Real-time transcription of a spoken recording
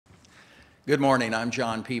Good morning. I'm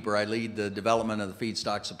John Pieper. I lead the development of the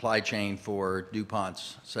feedstock supply chain for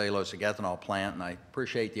DuPont's cellulosic ethanol plant, and I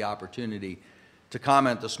appreciate the opportunity to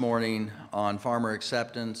comment this morning on farmer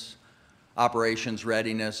acceptance, operations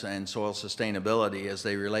readiness, and soil sustainability as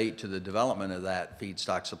they relate to the development of that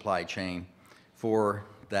feedstock supply chain for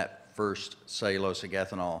that first cellulosic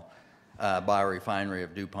ethanol biorefinery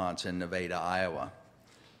of DuPont's in Nevada, Iowa.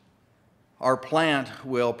 Our plant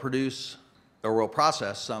will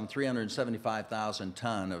process some 375,000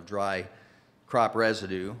 ton of dry crop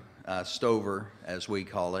residue, stover as we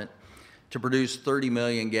call it, to produce 30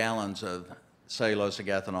 million gallons of cellulosic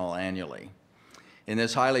ethanol annually. In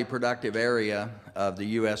this highly productive area of the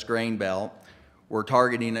U.S. grain belt, we're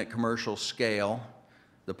targeting at commercial scale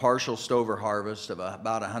the partial stover harvest of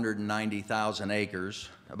about 190,000 acres,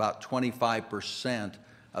 about 25%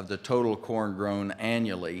 of the total corn grown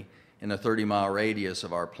annually in a 30-mile radius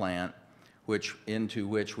of our plant, into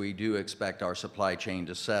which we do expect our supply chain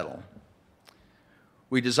to settle.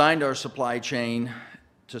 We designed our supply chain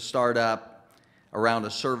to start up around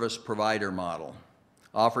a service provider model,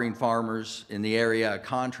 offering farmers in the area a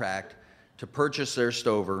contract to purchase their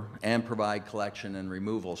stover and provide collection and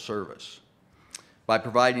removal service. By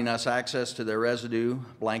providing us access to their residue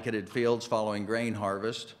blanketed fields following grain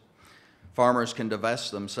harvest, farmers can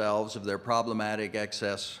divest themselves of their problematic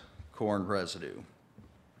excess corn residue.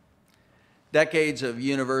 Decades of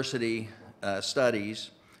university studies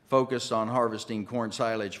focused on harvesting corn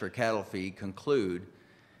silage for cattle feed conclude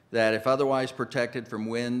that if otherwise protected from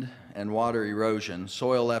wind and water erosion,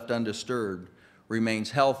 soil left undisturbed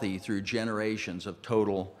remains healthy through generations of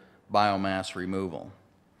total biomass removal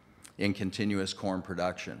in continuous corn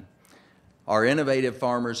production. Our innovative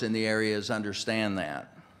farmers in the areas understand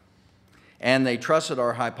that, and they trusted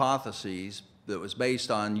our hypotheses that was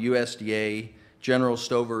based on USDA general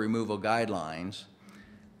stover removal guidelines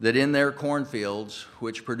that in their cornfields,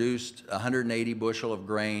 which produced 180 bushel of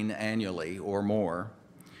grain annually or more,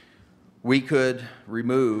 we could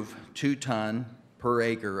remove 2 ton per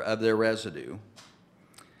acre of their residue.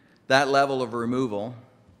 That level of removal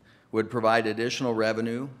would provide additional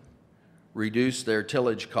revenue, reduce their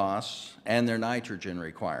tillage costs and their nitrogen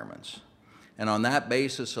requirements. And on that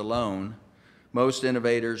basis alone, most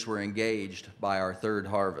innovators were engaged by our third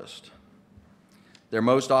harvest. Their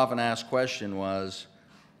most often asked question was,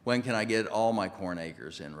 when can I get all my corn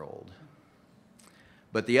acres enrolled?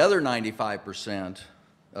 But the other 95%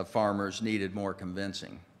 of farmers needed more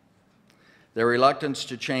convincing. Their reluctance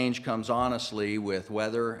to change comes honestly with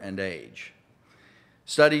weather and age.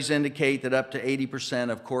 Studies indicate that up to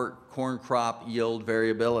 80% of corn crop yield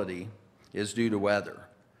variability is due to weather.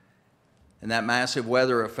 And that massive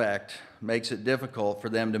weather effect makes it difficult for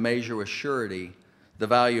them to measure with surety the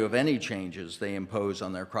value of any changes they impose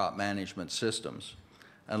on their crop management systems,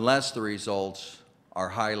 unless the results are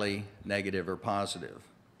highly negative or positive.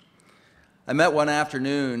 I met one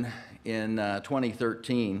afternoon in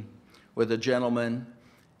 2013 with a gentleman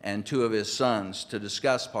and 2 of his sons to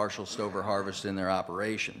discuss partial stover harvest in their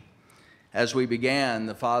operation. As we began,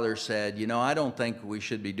 the father said, "You know, I don't think we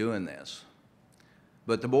should be doing this,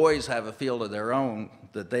 but the boys have a field of their own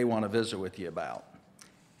that they want to visit with you about."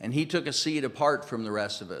 And he took a seat apart from the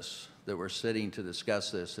rest of us that were sitting to discuss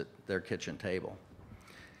this at their kitchen table.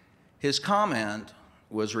 His comment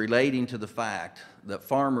was relating to the fact that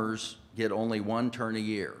farmers get only 1 turn a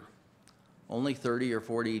year, only 30 or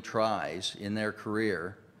 40 tries in their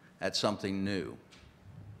career at something new.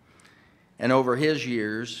 And over his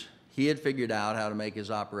years, he had figured out how to make his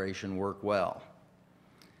operation work well.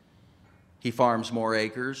 He farms more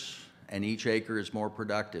acres, and each acre is more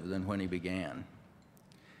productive than when he began.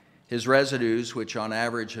 His residues, which on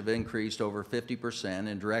average have increased over 50%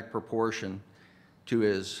 in direct proportion to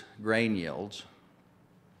his grain yields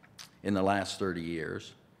in the last 30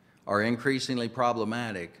 years, are increasingly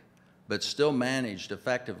problematic, but still managed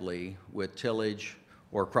effectively with tillage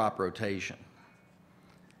or crop rotation.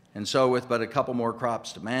 And so with but a couple more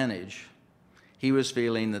crops to manage, he was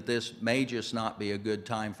feeling that this may just not be a good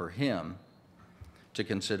time for him to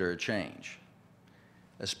consider a change,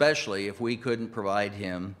 especially if we couldn't provide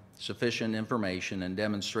him sufficient information and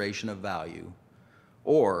demonstration of value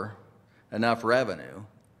or enough revenue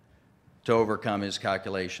to overcome his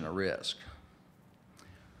calculation of risk.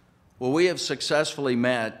 Well, we have successfully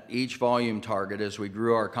met each volume target as we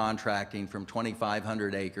grew our contracting from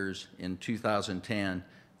 2,500 acres in 2010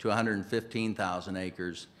 to 115,000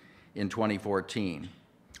 acres in 2014.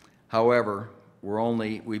 However,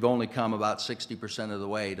 we've only come about 60% of the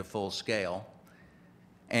way to full scale.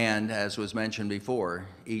 And as was mentioned before,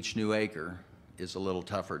 each new acre is a little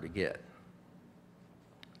tougher to get.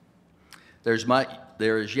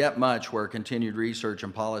 There is yet much where continued research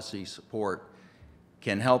and policy support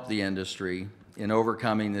can help the industry in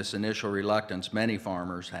overcoming this initial reluctance many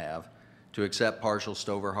farmers have to accept partial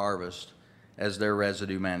stover harvest as their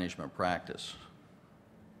residue management practice.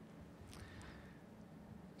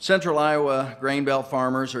 Central Iowa grain belt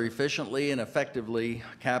farmers are efficiently and effectively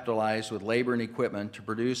capitalized with labor and equipment to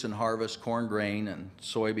produce and harvest corn grain and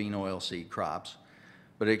soybean oilseed crops,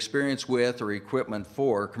 but experience with or equipment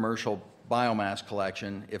for commercial biomass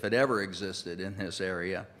collection, if it ever existed in this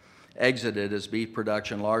area, exited as beef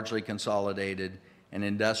production largely consolidated and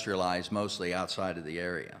industrialized mostly outside of the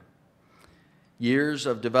area. Years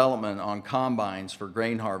of development on combines for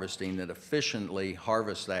grain harvesting that efficiently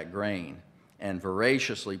harvest that grain and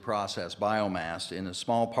voraciously process biomass into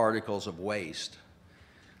small particles of waste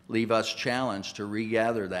leave us challenged to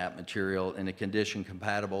regather that material in a condition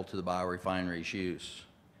compatible to the biorefinery's use.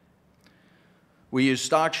 We use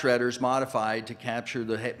stock shredders modified to capture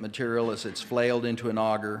the material as it's flailed into an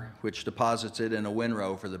auger, which deposits it in a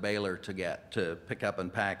windrow for the baler to pick up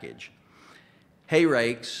and package. Hay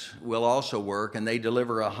rakes will also work, and they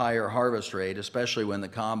deliver a higher harvest rate, especially when the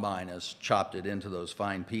combine has chopped it into those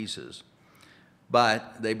fine pieces.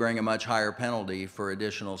 But they bring a much higher penalty for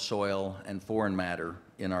additional soil and foreign matter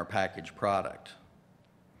in our packaged product.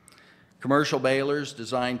 Commercial balers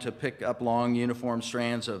designed to pick up long uniform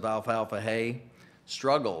strands of alfalfa hay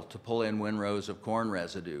struggle to pull in windrows of corn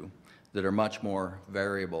residue that are much more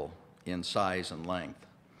variable in size and length.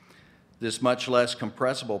 This much less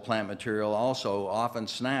compressible plant material also often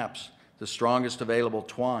snaps the strongest available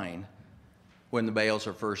twine when the bales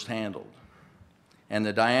are first handled. And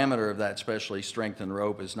the diameter of that specially strengthened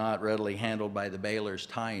rope is not readily handled by the baler's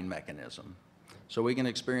tying mechanism. So we can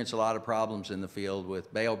experience a lot of problems in the field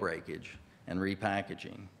with bale breakage and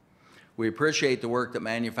repackaging. We appreciate the work that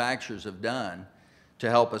manufacturers have done to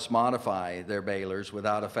help us modify their balers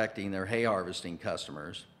without affecting their hay harvesting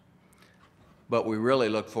customers. But we really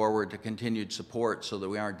look forward to continued support so that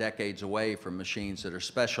we aren't decades away from machines that are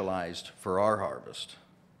specialized for our harvest.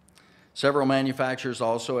 Several manufacturers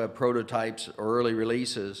also have prototypes or early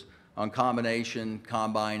releases on combination,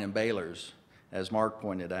 combine, and balers, as Mark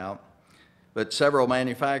pointed out. But several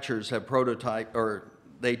manufacturers have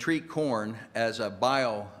they treat corn as a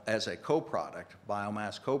co-product,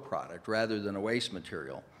 biomass co-product, rather than a waste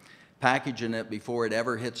material, packaging it before it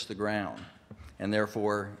ever hits the ground, and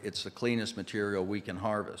therefore it's the cleanest material we can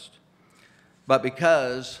harvest. But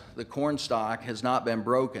because the corn stalk has not been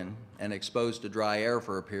broken and exposed to dry air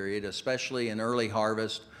for a period, especially in early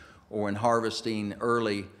harvest or when harvesting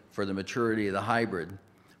early for the maturity of the hybrid,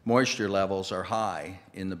 moisture levels are high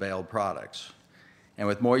in the baled products. And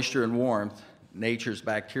with moisture and warmth, nature's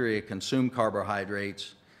bacteria consume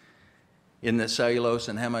carbohydrates in the cellulose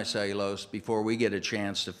and hemicellulose before we get a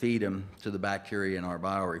chance to feed them to the bacteria in our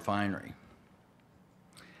biorefinery.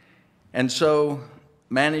 And so,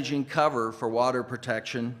 managing cover for water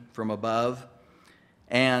protection from above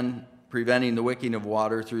and preventing the wicking of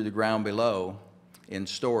water through the ground below in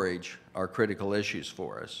storage are critical issues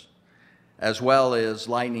for us, as well as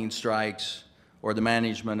lightning strikes or the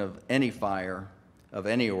management of any fire of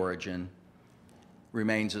any origin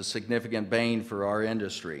remains a significant bane for our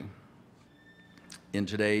industry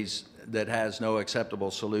that has no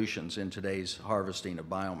acceptable solutions in today's harvesting of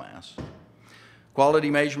biomass. Quality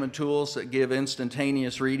measurement tools that give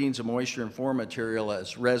instantaneous readings of moisture and form material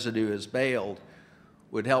as residue is baled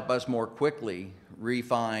would help us more quickly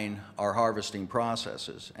refine our harvesting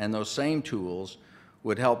processes. And those same tools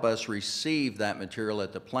would help us receive that material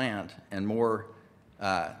at the plant and more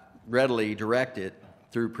readily direct it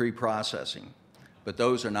through pre-processing. But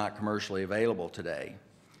those are not commercially available today.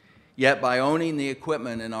 Yet by owning the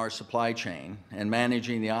equipment in our supply chain and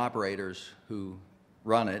managing the operators who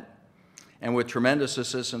run it, and with tremendous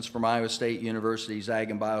assistance from Iowa State University's Ag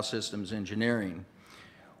and Biosystems Engineering,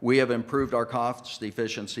 we have improved our cost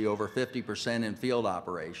efficiency over 50% in field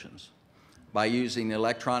operations by using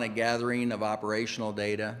electronic gathering of operational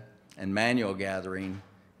data and manual gathering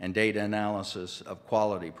and data analysis of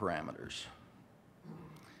quality parameters.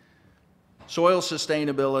 Soil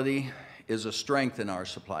sustainability is a strength in our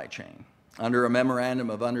supply chain. Under a memorandum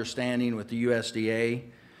of understanding with the USDA,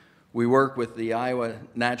 we work with the Iowa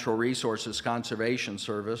Natural Resources Conservation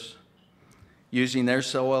Service using their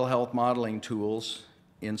soil health modeling tools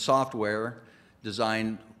in software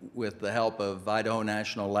designed with the help of Idaho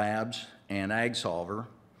National Labs and AgSolver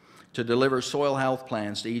to deliver soil health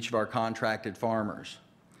plans to each of our contracted farmers.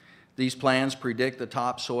 These plans predict the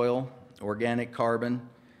topsoil, organic carbon,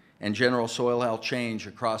 and general soil health change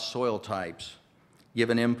across soil types,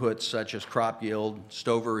 given inputs such as crop yield,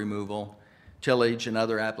 stover removal, tillage, and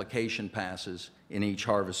other application passes in each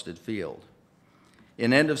harvested field.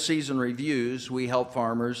 In end-of-season reviews, we help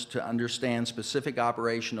farmers to understand specific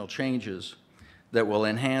operational changes that will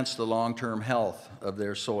enhance the long-term health of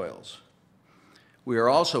their soils. We are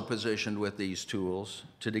also positioned with these tools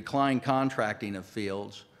to decline contracting of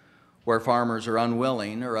fields where farmers are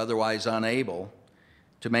unwilling or otherwise unable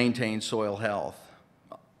to maintain soil health.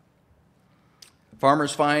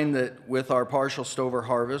 Farmers find that with our partial stover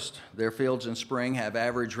harvest, their fields in spring have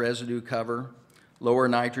average residue cover, lower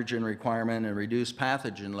nitrogen requirement, and reduced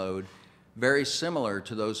pathogen load, very similar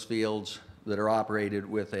to those fields that are operated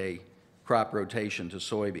with a crop rotation to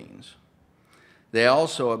soybeans. They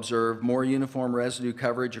also observe more uniform residue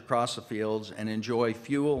coverage across the fields and enjoy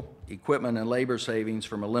fuel, equipment, and labor savings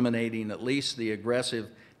from eliminating at least the aggressive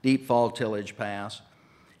deep fall tillage pass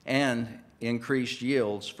and increased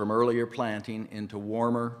yields from earlier planting into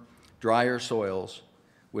warmer, drier soils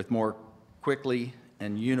with more quickly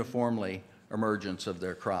and uniformly emergence of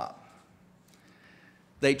their crop.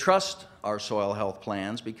 They trust our soil health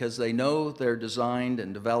plans because they know they're designed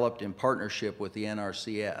and developed in partnership with the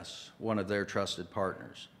NRCS, one of their trusted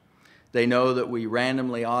partners. They know that we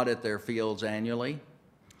randomly audit their fields annually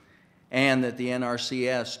and that the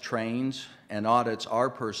NRCS trains and audits our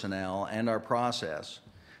personnel and our process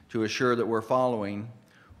to assure that we're following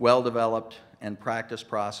well-developed and practiced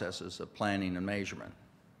processes of planning and measurement.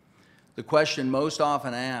 The question most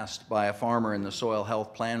often asked by a farmer in the soil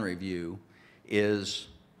health plan review is,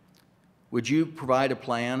 would you provide a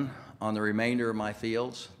plan on the remainder of my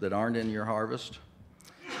fields that aren't in your harvest?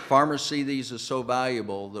 Farmers see these as so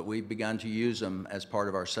valuable that we've begun to use them as part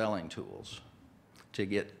of our selling tools to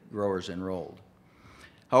get growers enrolled.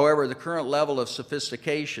 However, the current level of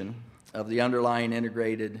sophistication of the underlying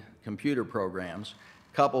integrated computer programs,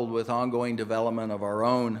 coupled with ongoing development of our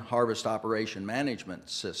own harvest operation management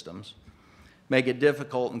systems, make it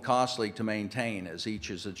difficult and costly to maintain as each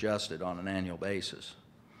is adjusted on an annual basis.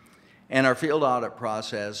 And our field audit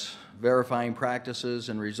process, verifying practices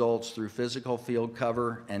and results through physical field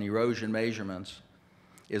cover and erosion measurements,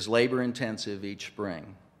 is labor-intensive each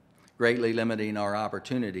spring, greatly limiting our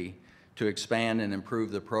opportunity to expand and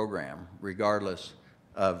improve the program, regardless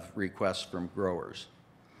of requests from growers.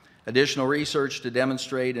 Additional research to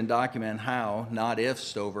demonstrate and document how, not if,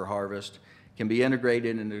 stover harvest can be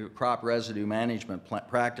integrated into crop residue management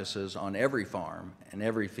practices on every farm and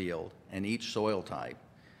every field and each soil type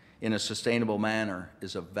in a sustainable manner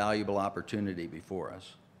is a valuable opportunity before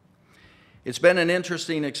us. It's been an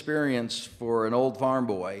interesting experience for an old farm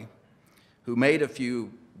boy who made a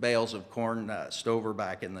few bales of corn stover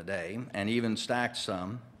back in the day and even stacked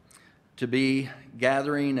some, to be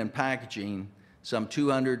gathering and packaging some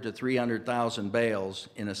 200 to 300,000 bales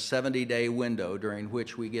in a 70-day window during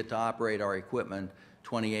which we get to operate our equipment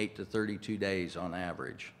 28 to 32 days on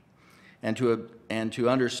average. And to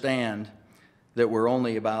understand that we're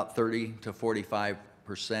only about 30 to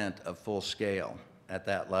 45% of full scale at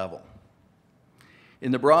that level.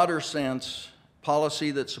 In the broader sense,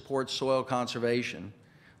 policy that supports soil conservation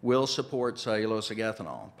will support cellulosic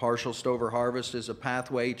ethanol. Partial stover harvest is a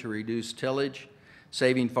pathway to reduce tillage,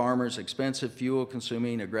 saving farmers expensive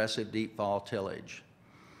fuel-consuming aggressive deep fall tillage.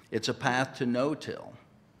 It's a path to no-till,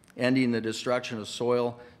 ending the destruction of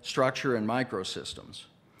soil structure and microsystems.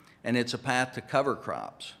 And it's a path to cover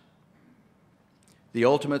crops, the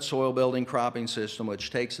ultimate soil-building cropping system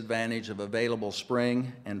which takes advantage of available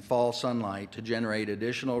spring and fall sunlight to generate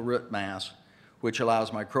additional root mass, which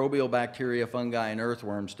allows microbial bacteria, fungi, and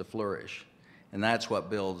earthworms to flourish. And that's what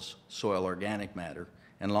builds soil organic matter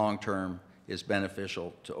and long-term is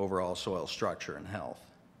beneficial to overall soil structure and health.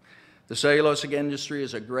 The cellulosic industry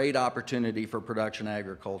is a great opportunity for production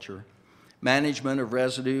agriculture. Management of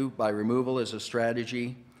residue by removal is a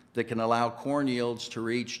strategy that can allow corn yields to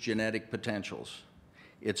reach genetic potentials.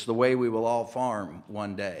 It's the way we will all farm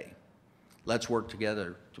one day. Let's work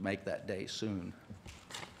together to make that day soon.